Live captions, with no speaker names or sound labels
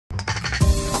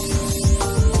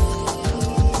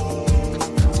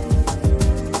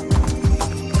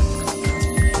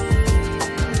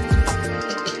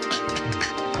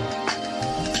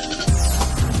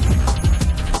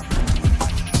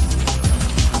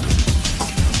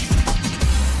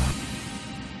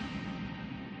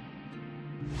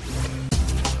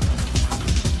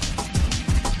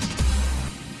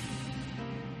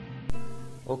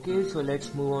Okay, so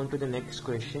let's move on to the next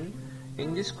question.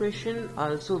 In this question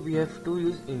also we have to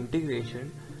use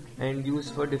integration and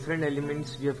use for different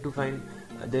elements we have to find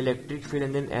the electric field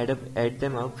and then add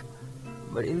them up.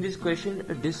 But in this question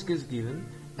a disk is given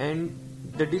and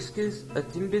the disk is a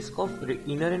thin disk of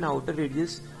inner and outer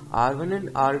radius r1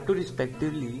 and r2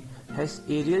 respectively has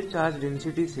areal charge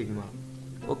density sigma.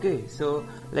 Okay, so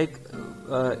like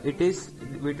it is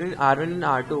between r1 and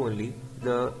r2 only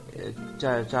the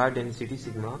charge density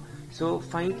sigma. So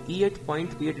find E at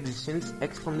point P at a distance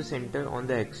x from the center on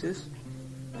the axis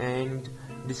and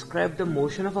describe the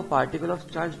motion of a particle of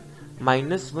charge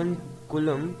 -1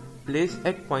 coulomb placed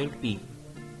at point P.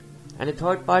 And the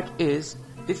third part is,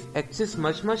 if x is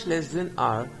much less than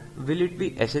r, will it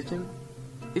be SHM?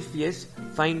 If yes,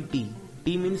 find t.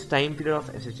 T means time period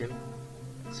of SHM.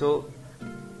 So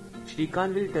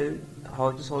Shrikant will tell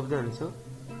how to solve the answer.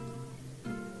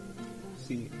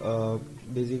 See,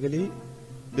 basically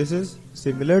this is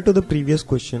similar to the previous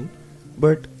question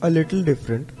but a little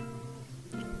different.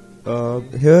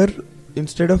 Here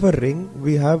instead of a ring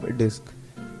we have a disk,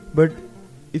 but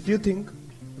if you think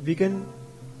we can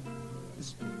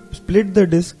split the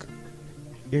disk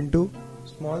into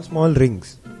small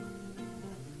rings.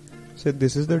 So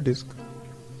this is the disk,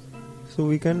 so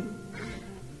we can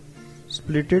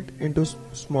split it into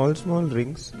small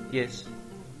rings. Yes.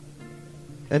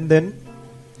 And then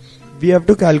we have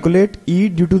to calculate E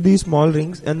due to these small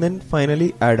rings and then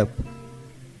finally add up.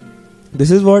 This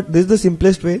is the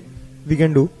simplest way we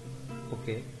can do.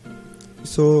 Okay.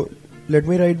 So let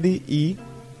me write the E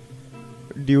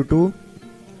due to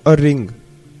a ring.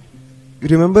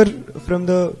 Remember from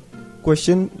the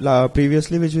question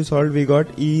previously which we solved, we got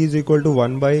E is equal to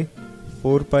 1 by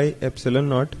 4 pi epsilon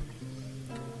naught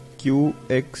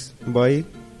qx by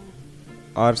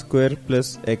r square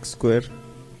plus x square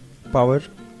power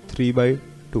 3 by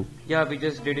 2. Yeah, we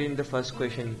just did it in the first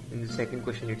question, in the second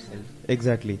question itself.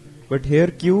 Exactly. But here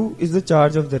Q is the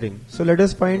charge of the ring. So let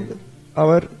us find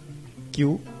our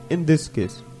Q in this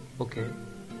case. Okay.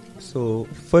 So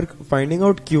for finding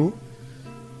out Q,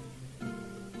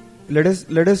 let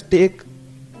us take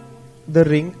the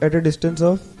ring at a distance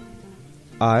of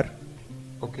r.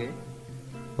 Okay.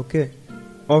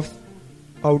 Of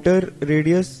outer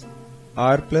radius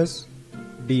r plus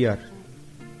dr.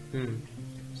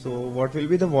 So what will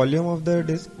be the volume of the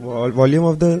disk? Volume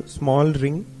of the small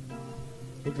ring?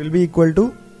 It will be equal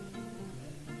to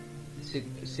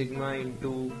sigma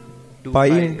into 2 pi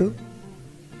into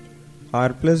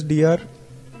r plus dr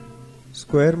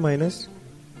square minus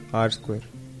r square.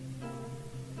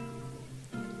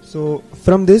 So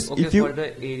from this, okay, if you for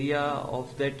the area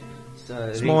of that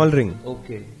small ring.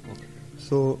 Okay.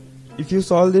 So if you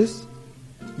solve this,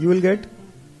 you will get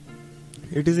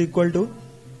it is equal to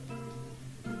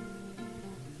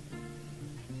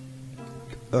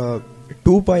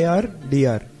 2 pi r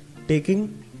dr, taking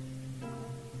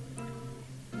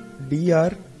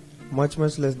dr much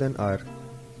less than r.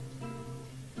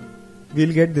 We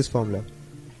will get this formula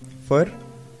for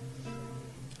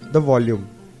the volume.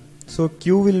 So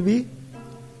Q will be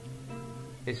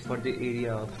is for the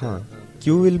area of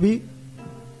Q will be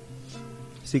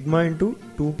sigma into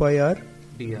 2 pi r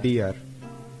dr.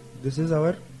 This is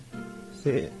our,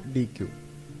 say, dq.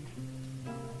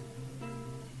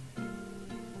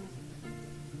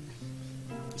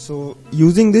 So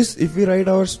using this, if we write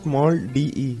our small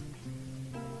de,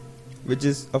 which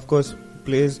is of course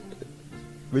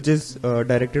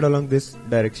directed along this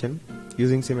direction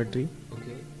using symmetry,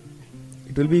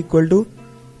 it will be equal to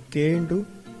k into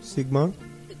sigma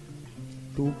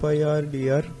 2 pi r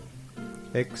dr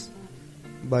x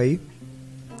by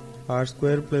r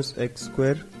square plus x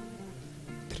square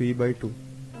 3 by 2.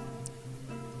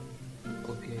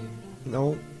 Okay.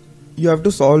 Now you have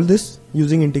to solve this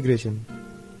using integration.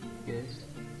 Yes.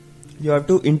 You have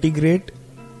to integrate.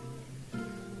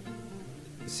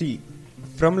 See,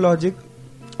 from logic,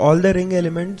 all the ring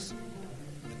elements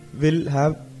will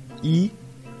have E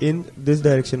in this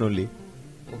direction only.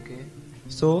 Okay.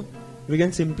 So we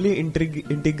can simply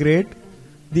integrate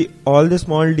all the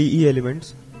small de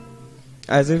elements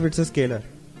as if it's a scalar.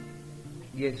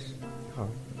 Yes.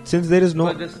 Since there is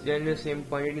no, because they are in the same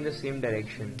point in the same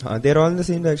direction. They are all in the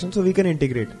same direction, so we can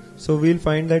integrate. So we'll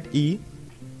find that E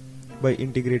by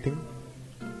integrating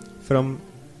from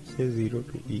say 0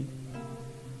 to E.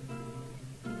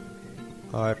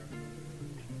 R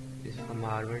is from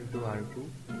R1 to R2.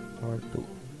 R2.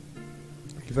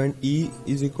 We find E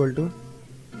is equal to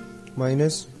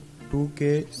minus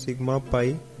 2k sigma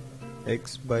pi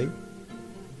x by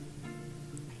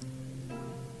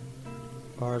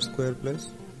r square plus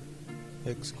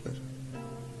x square.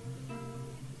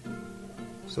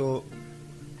 So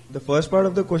the first part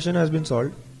of the question has been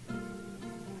solved.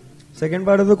 Second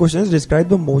part of the question is describe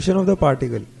the motion of the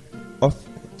particle of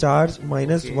charge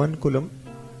minus Okay. 1 coulomb.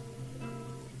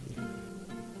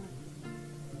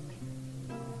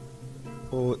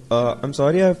 Oh, I'm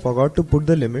sorry, I forgot to put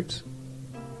the limits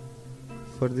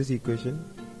for this equation.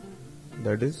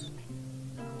 That is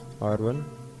R1,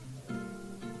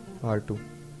 R2.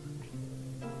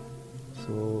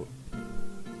 So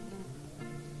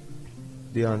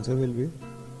the answer will be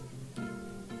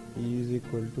E is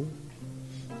equal to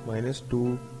minus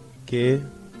 2k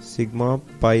sigma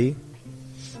pi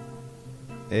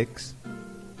x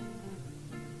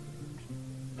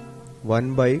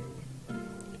 1 by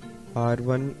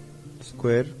R1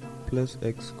 square plus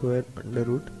x square under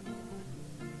root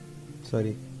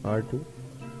R2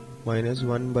 minus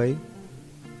 1 by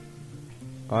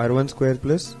R1 square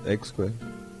plus x square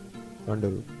under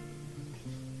root.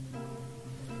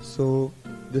 So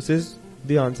this is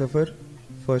the answer for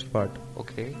first part.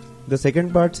 Okay. The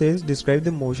second part says describe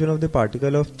the motion of the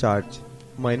particle of charge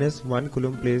minus 1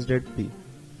 coulomb placed at P.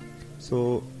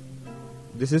 So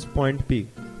this is point P.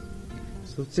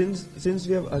 So since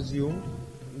we have assumed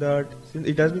that since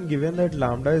it has been given that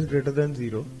lambda is greater than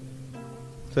 0,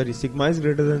 sigma is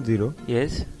greater than 0.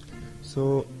 Yes.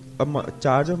 So a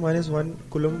charge of minus 1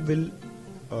 coulomb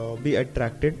will be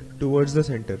attracted towards the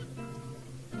center.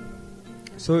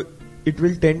 So it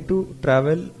will tend to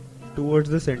travel towards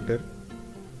the center,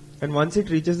 and once it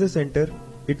reaches the center,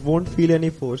 it won't feel any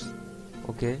force.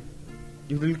 Okay.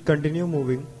 It will continue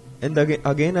moving, and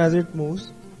again as it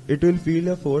moves, it will feel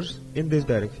a force in this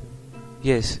direction.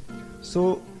 Yes.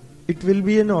 So it will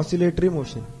be an oscillatory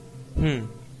motion.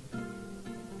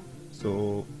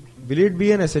 So will it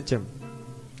be an SHM?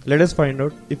 Let us find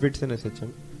out if it's an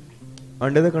SHM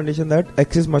under the condition that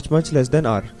x is much less than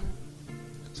r.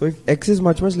 So if x is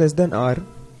much less than r,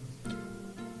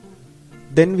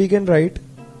 then we can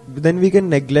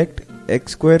neglect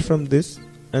x square from this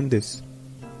and this.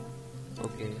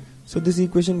 Okay. So this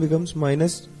equation becomes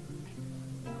minus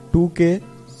 2k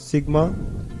sigma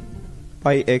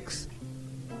pi x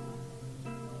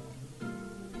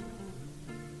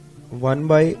 1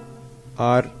 by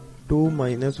r2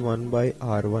 minus 1 by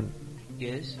r1.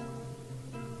 Yes.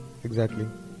 Exactly.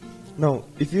 Now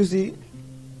if you see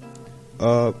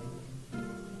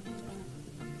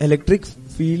electric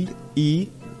field E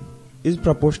is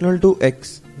proportional to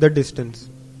x, the distance,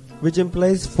 which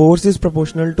implies force is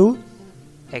proportional to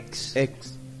X.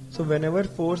 So whenever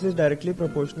force is directly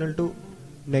proportional to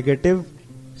negative,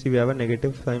 see we have a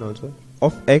negative sign also,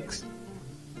 of x,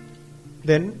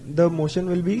 then the motion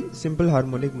will be simple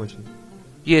harmonic motion.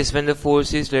 Yes, when the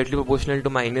force is directly proportional to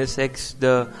minus x,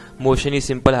 the motion is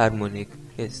simple harmonic.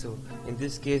 Yes, so in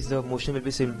this case the motion will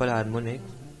be simple harmonic.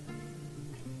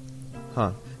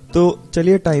 हाँ, तो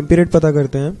चलिए time period पता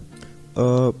करते हैं.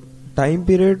 Time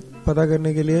period पता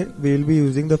करने के लिए we will be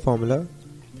using the formula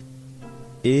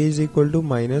a is equal to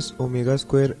minus omega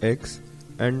square x,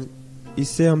 and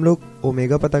इससे हम लोग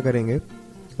ओमेगा पता करेंगे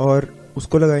और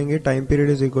उसको लगाएंगे time period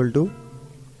is equal to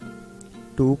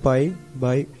 2 pi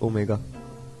by omega.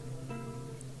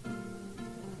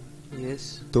 Yes.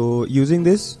 तो यूजिंग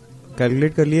दिस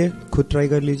कैलकुलेट कर लिए, खुद ट्राई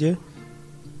कर लीजिए.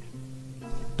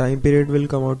 Time period will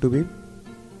come out to be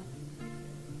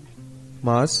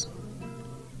mass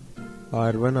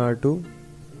R1 R2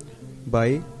 by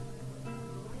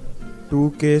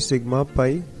 2k sigma pi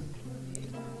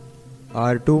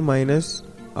R2 minus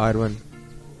R1.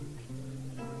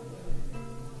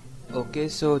 Okay,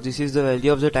 so this is the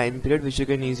value of the time period, which you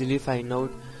can easily find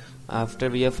out after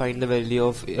we have find the value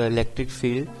of electric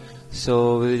field. So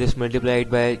we'll just multiply it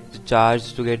by the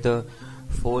charge to get the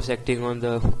force acting on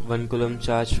the 1 coulomb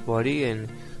charged body, and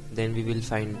then we will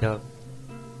find the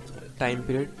time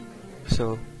period. So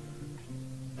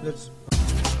Let's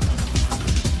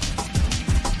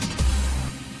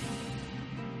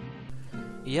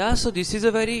yeah, so this is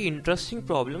a very interesting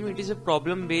problem. It is a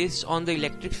problem based on the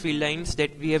electric field lines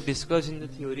that we have discussed in the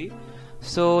theory.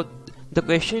 So the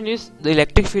question is, the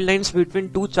electric field lines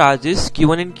between two charges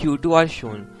Q1 and Q2 are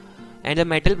shown, and a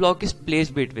metal block is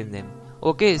placed between them.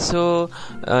 Okay, so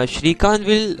Shrikant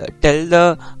will tell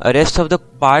the rest of the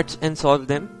parts and solve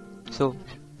them. So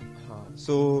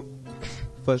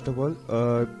first of all,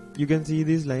 you can see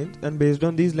these lines, and based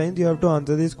on these lines you have to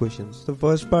answer these questions. The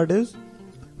first part is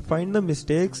find the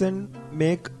mistakes and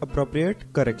make appropriate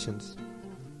corrections.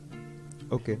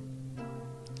 Okay,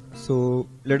 so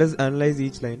let us analyze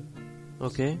each line.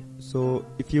 Okay. So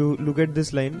if you look at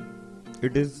this line,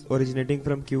 it is originating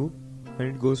from Q and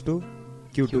it goes to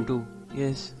Q2.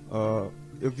 Yes.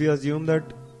 If we assume that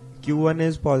Q1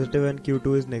 is positive and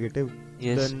Q2 is negative,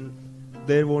 Yes. then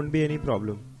there won't be any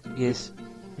problem. Yes.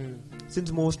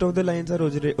 Since most of the lines are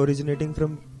originating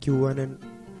from Q1 and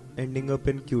ending up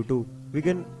in Q2,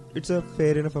 it's a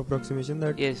fair enough approximation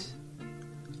that Yes.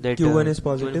 That Q1 is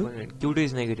positive. Q2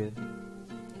 is negative.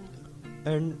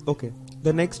 And okay,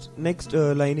 the next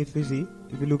line, if we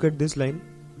look at this line,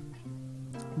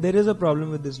 there is a problem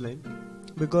with this line,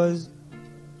 because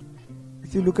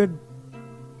if you look at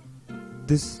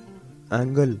this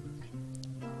angle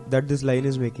that this line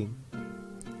is making,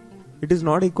 it is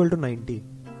not equal to 90.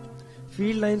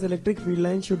 Electric field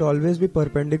lines should always be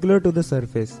perpendicular to the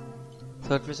surface.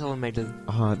 Surface of a metal.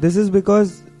 This is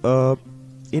because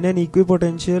in an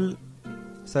equipotential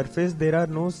surface there are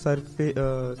no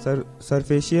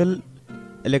surfacial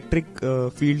electric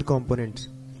field components.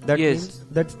 That means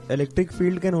that electric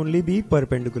field can only be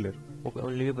perpendicular. Okay,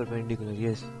 only be perpendicular.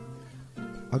 Yes.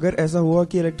 अगर ऐसा हुआ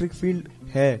कि electric field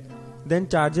है, then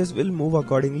charges will move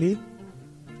accordingly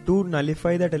to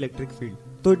nullify that electric field.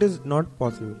 So it is not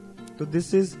possible. So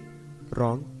this is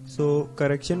wrong. So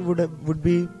correction would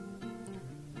be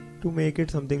to make it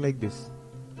something like this.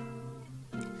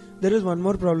 There is one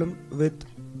more problem with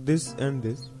this and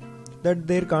this, that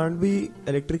there can't be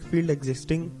electric field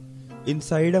existing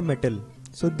inside a metal.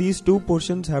 So these two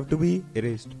portions have to be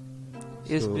erased.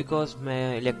 Yes, because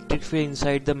my electric field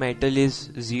inside the metal is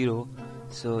 0.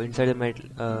 So inside the metal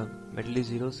is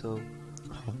 0.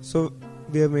 So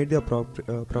we have made the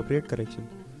appropriate correction.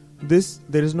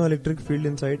 There is no electric field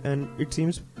inside and it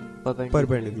seems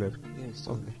perpendicular. Yes.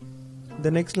 Okay.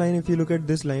 The next line, if you look at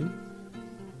this line,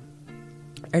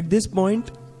 at this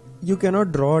point you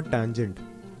cannot draw a tangent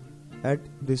at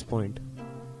this point.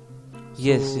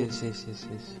 Yes.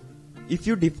 If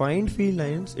you define field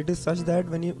lines, it is such that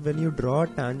when you draw a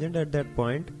tangent at that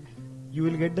point, you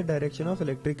will get the direction of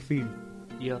electric field.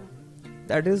 Yeah.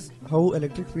 That is how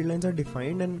electric field lines are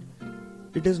defined, and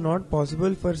it is not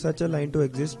possible for such a line to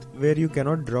exist where you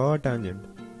cannot draw a tangent.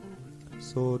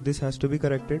 So this has to be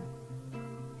corrected.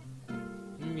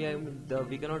 Yeah,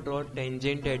 we cannot draw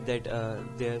tangent at that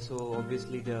there. So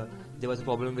obviously there was a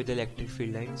problem with the electric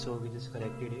field line. So we just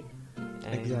corrected it.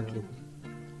 And Exactly.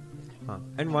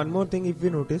 And one more thing, if you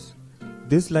notice,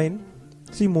 this line,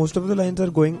 see, most of the lines are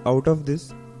going out of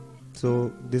this.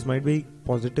 So this might be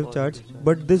positive charge,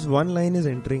 but this one line is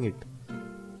entering it.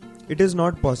 It is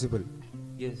not possible.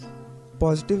 Yes.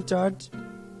 Positive charge,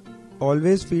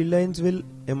 always field lines will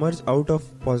emerge out of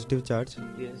positive charge.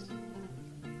 Yes.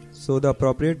 So the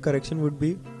appropriate correction would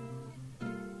be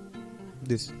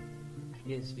this.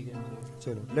 Yes, we can do it.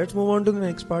 Chalo. Let's move on to the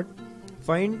next part.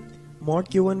 Find mod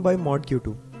Q1 by mod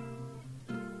Q2.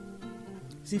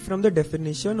 See, from the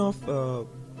definition of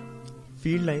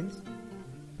field lines,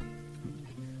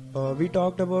 we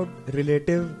talked about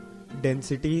relative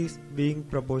densities being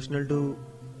proportional to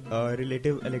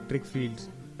relative electric fields,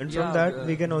 and from that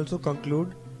we can also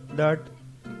conclude that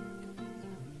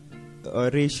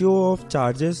ratio of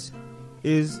charges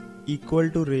is equal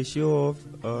to ratio of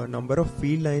number of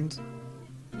field lines,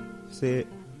 say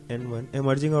N1,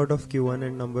 emerging out of Q1,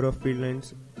 and number of field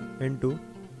lines N2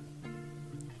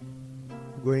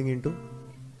 going into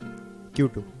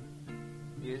Q2.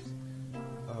 Yes.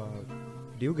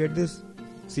 Do you get this?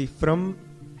 See, from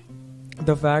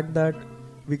the fact that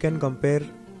we can compare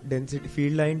density,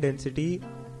 field line density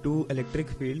to electric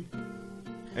field,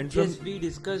 and from yes, we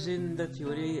discussed in the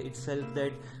theory itself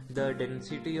that the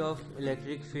density of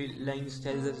electric field lines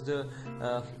tells us the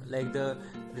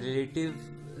relative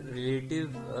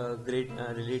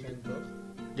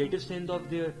strength of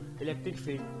the electric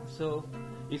field. So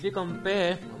if we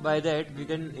compare by that, we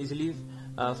can easily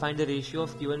find the ratio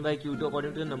of Q1 by Q2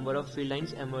 according to the number of field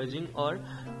lines emerging or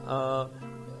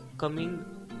coming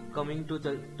to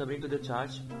the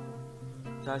charge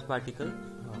particle.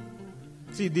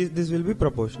 See, this will be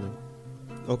proportional.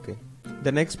 Okay.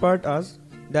 The next part asks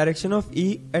direction of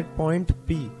E at point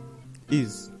P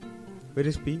is. Where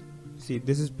is P? See,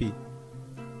 this is P.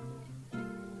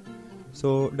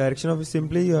 So direction of,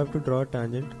 simply you have to draw a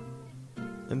tangent,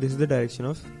 and this is the direction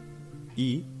of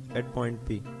E at point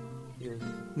P. Yes.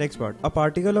 Next part. A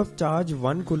particle of charge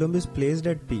 1 coulomb is placed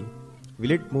at P.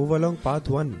 Will it move along path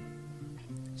 1?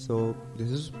 So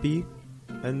this is P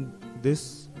and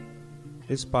this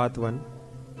is path 1.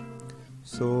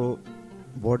 So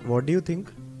what do you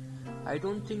think? I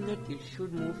don't think that it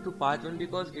should move to path 1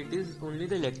 because it is only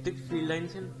the electric field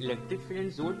lines, and electric field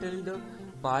lines don't tell the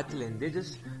path length. They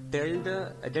just tell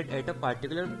that at a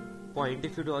particular point,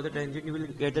 if you draw the tangent, you will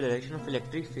get the direction of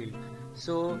electric field.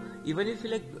 So even if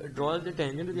you draw the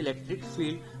tangent to the electric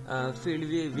field,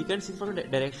 we can see from the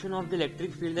direction of the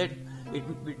electric field that it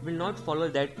will not follow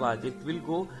that path. It will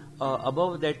go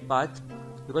above that path,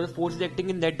 because the force is acting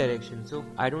in that direction. So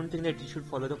I don't think that you should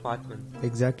follow the path 1.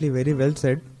 Exactly, very well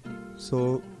said.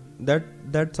 So that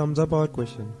sums up our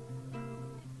question.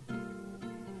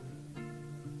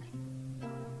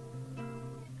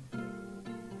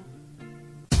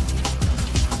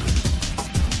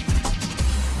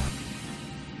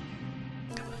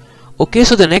 Okay,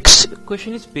 so the next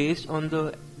question is based on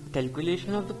the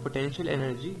calculation of the potential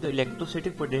energy, the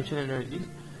electrostatic potential energy.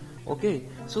 Okay,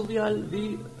 so we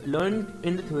learned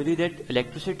in the theory that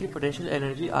electrostatic potential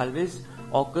energy always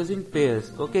occurs in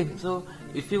pairs. Okay, so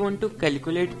if you want to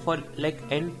calculate for like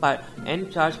n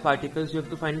charged particles, you have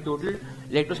to find total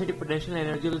electrostatic potential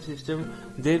energy of the system.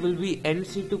 There will be n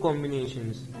C2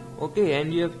 combinations. Okay,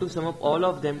 and you have to sum up all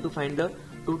of them to find the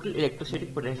total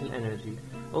electrostatic potential energy.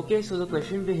 Okay, so the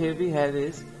question here we have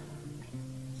is,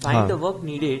 find the work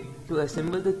needed to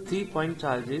assemble the 3-point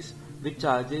charges with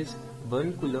charges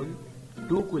 1 coulomb,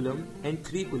 2 coulomb and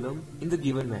 3 coulomb in the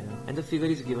given manner, and the figure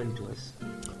is given to us.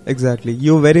 Exactly,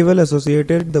 you very well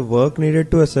associated the work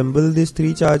needed to assemble these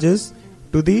 3 charges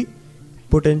to the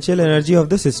potential energy of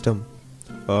the system.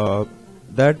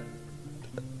 That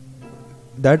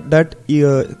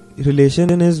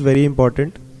relation is very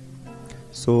important.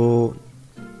 So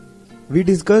we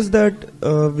discussed that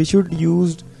we should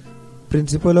use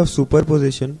principle of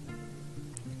superposition,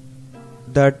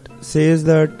 that says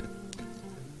that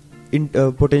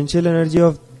potential energy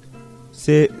of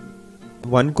say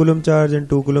 1 coulomb charge and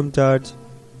 2 coulomb charge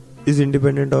is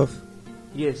independent of.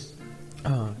 Yes.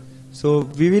 So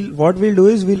what we'll do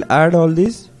is we'll add all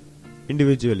these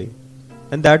individually,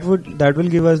 and that will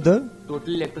give us the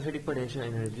total electrostatic potential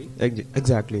energy.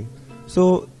 Exactly.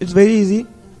 So it's very easy.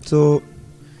 So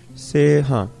say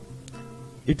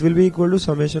it will be equal to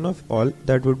summation of all,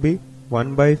 that would be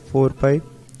 1 by 4 pi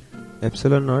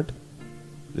epsilon naught,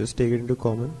 just take it into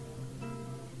common,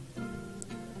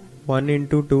 1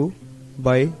 into 2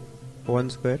 by 1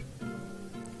 square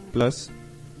plus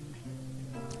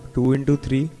 2 into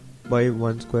 3 by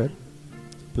 1 square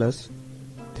plus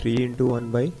 3 into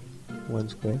 1 by 1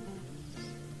 square,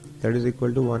 that is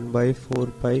equal to 1 by 4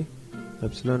 pi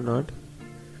epsilon naught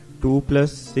 2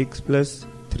 plus 6 plus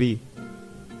 3,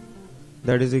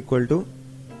 that is equal to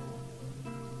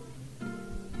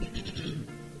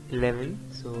 11.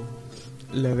 So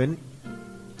 11.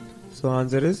 So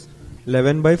answer is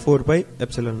 11 by 4 pi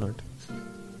epsilon naught.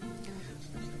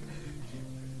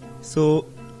 So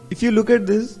if you look at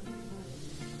this,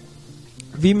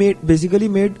 we basically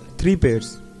made 3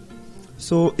 pairs.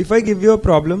 So if I give you a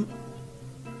problem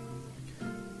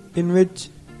in which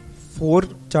 4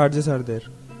 charges are there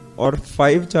or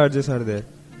 5 charges are there,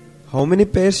 how many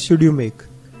pairs should you make?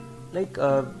 Like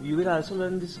you will also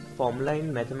learn this formula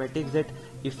in mathematics, that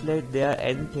if like there are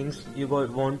n things, you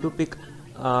want to pick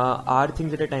r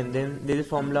things at a time, then there is a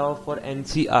formula for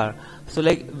NCR. So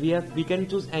like we can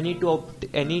choose any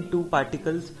two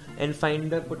particles and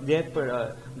find the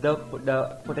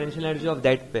potential energy of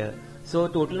that pair. So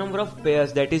total number of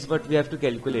pairs, that is what we have to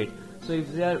calculate. So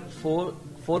if there are four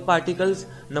particles,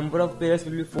 number of pairs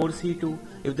will be 4C2.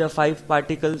 If there are 5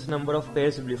 particles, number of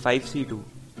pairs will be 5C2.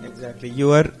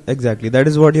 Exactly. That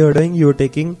is what you are doing. You are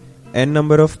taking n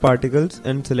number of particles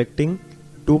and selecting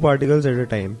 2 particles at a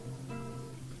time.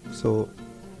 So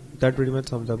that pretty much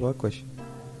sums up our question.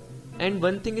 And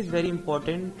one thing is very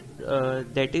important,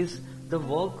 that is the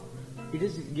work. It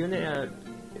is given.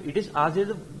 It is asked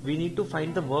that we need to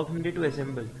find the work needed to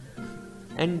assemble,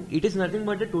 and it is nothing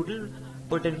but the total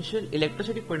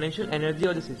electrostatic potential energy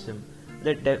of the system.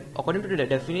 That according to the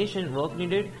definition, work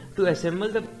needed to assemble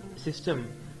the system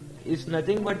is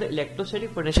nothing but the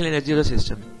electrostatic potential energy of the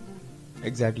system.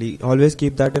 Exactly. Always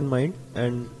keep that in mind,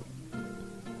 and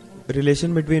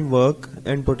relation between work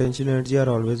and potential energy are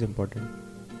always important.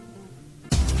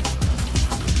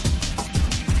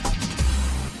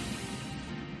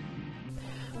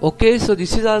 Okay, so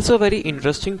this is also a very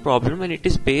interesting problem, and it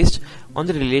is based on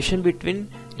the relation between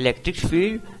electric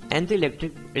field and the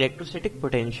electrostatic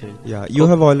potential. Yeah, you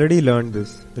have already learned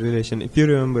this relation, if you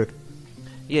remember.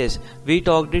 Yes, we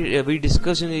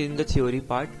discussed in the theory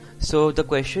part. So the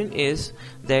question is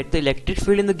that the electric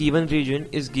field in the given region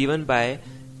is given by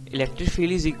electric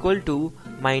field is equal to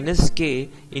minus k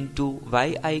into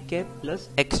yi cap plus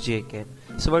xj cap.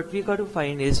 So what we got to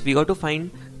find is, we got to find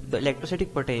the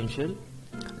electrostatic potential.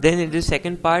 Then in the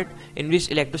second part, in which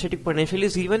electrostatic potential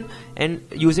is given, and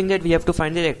using that we have to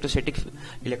find the electrostatic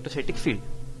field.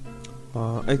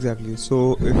 Exactly.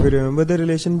 So if you remember the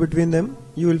relation between them,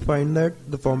 you will find that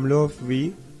the formula of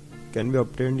V can be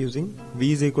obtained using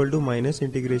V is equal to minus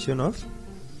integration of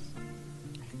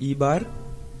E bar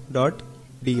dot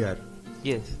dr.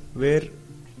 Yes. Where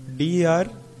dr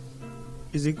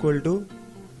is equal to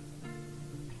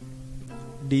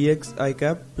dx I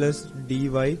cap plus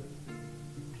dy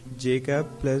j cap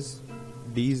plus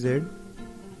dz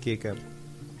k cap.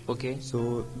 Okay.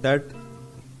 So that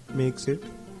makes it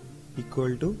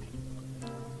equal to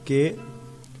k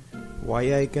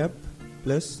yi cap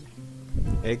plus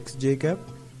x j cap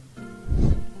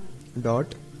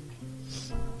dot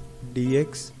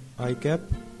dx I cap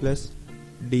plus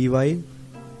dy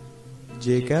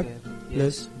j cap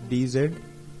plus dz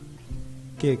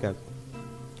k cap.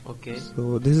 Okay.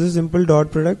 So this is a simple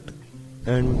dot product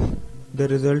and the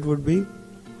result would be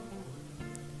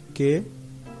k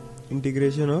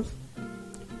integration of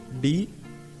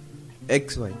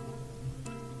dxy.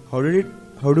 How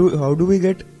do we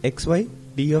get xy,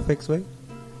 d of xy?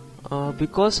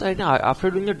 Because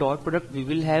after doing the dot product we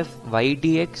will have y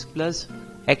dx plus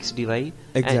x dy.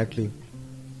 Exactly.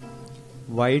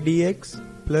 Y dx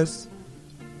plus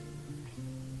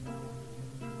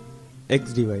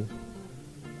x dy.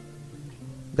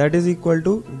 That is equal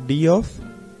to d of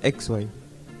xy.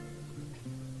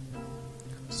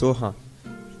 So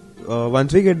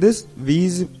once we get this, v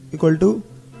is equal to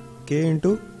k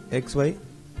into xy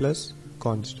plus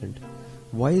constant.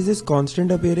 Why is this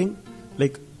constant appearing?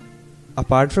 Like,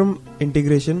 apart from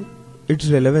integration, its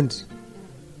relevance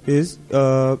is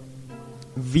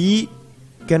v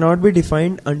cannot be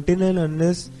defined until and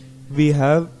unless we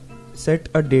have set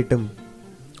a datum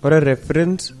or a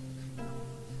reference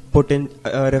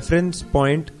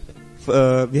point.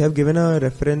 We have given a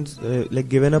reference,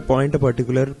 given a point, a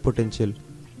particular potential.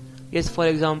 Yes, for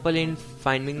example, in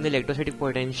finding the electrostatic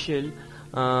potential,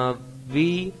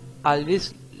 we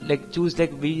always choose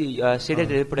we say that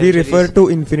the potential we refer to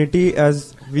infinity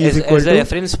as v is equal as to a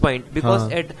reference point,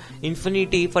 because at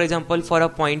infinity, for example, for a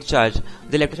point charge,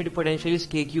 the electrostatic potential is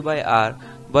kq by r,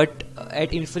 but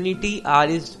at infinity r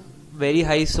is very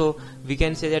high, so we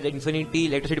can say that infinity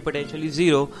electrostatic potential is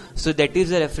 0. So that is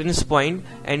the reference point,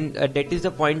 and that is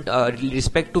the point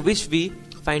respect to which we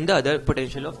find the other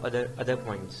potential of other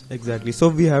points. Exactly. So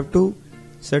we have to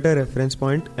set a reference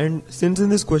point, and since in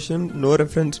this question no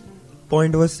reference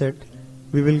point was set,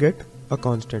 we will get a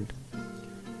constant.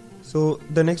 So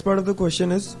the next part of the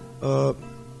question is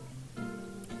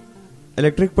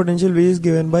electric potential V is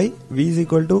given by V is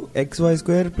equal to xy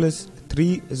square plus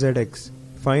 3zx.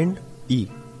 Find E.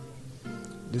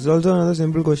 This is also another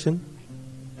simple question.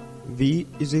 V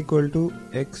is equal to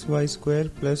xy square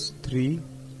plus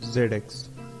 3zx.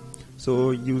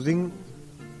 So using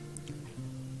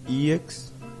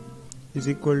Ex is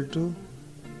equal to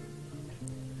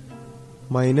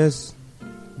minus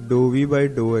dou V by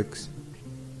dou x,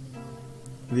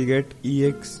 we get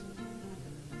Ex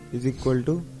is equal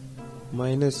to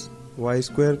minus y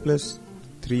square plus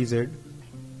 3z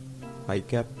I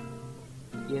cap.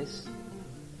 Yes.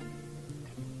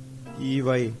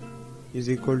 Ey is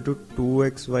equal to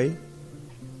 2xy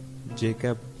j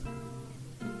cap.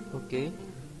 Okay.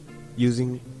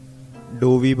 Using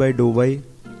dou V by dou y.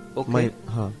 Okay.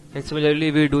 And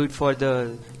similarly we do it for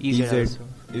the Ez also.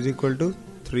 Is equal to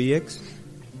 3x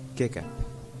k cap.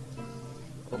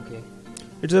 Okay.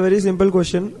 It's a very simple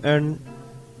question, and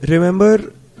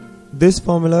remember this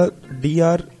formula,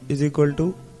 dr is equal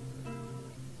to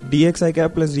dx I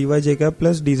cap plus dy j cap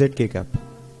plus dz k cap.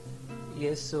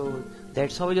 Yes, so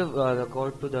that's how we have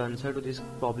got to the answer to this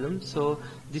problem. So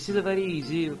this is a very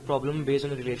easy problem based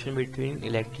on the relation between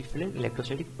electric field and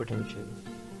electrostatic potential.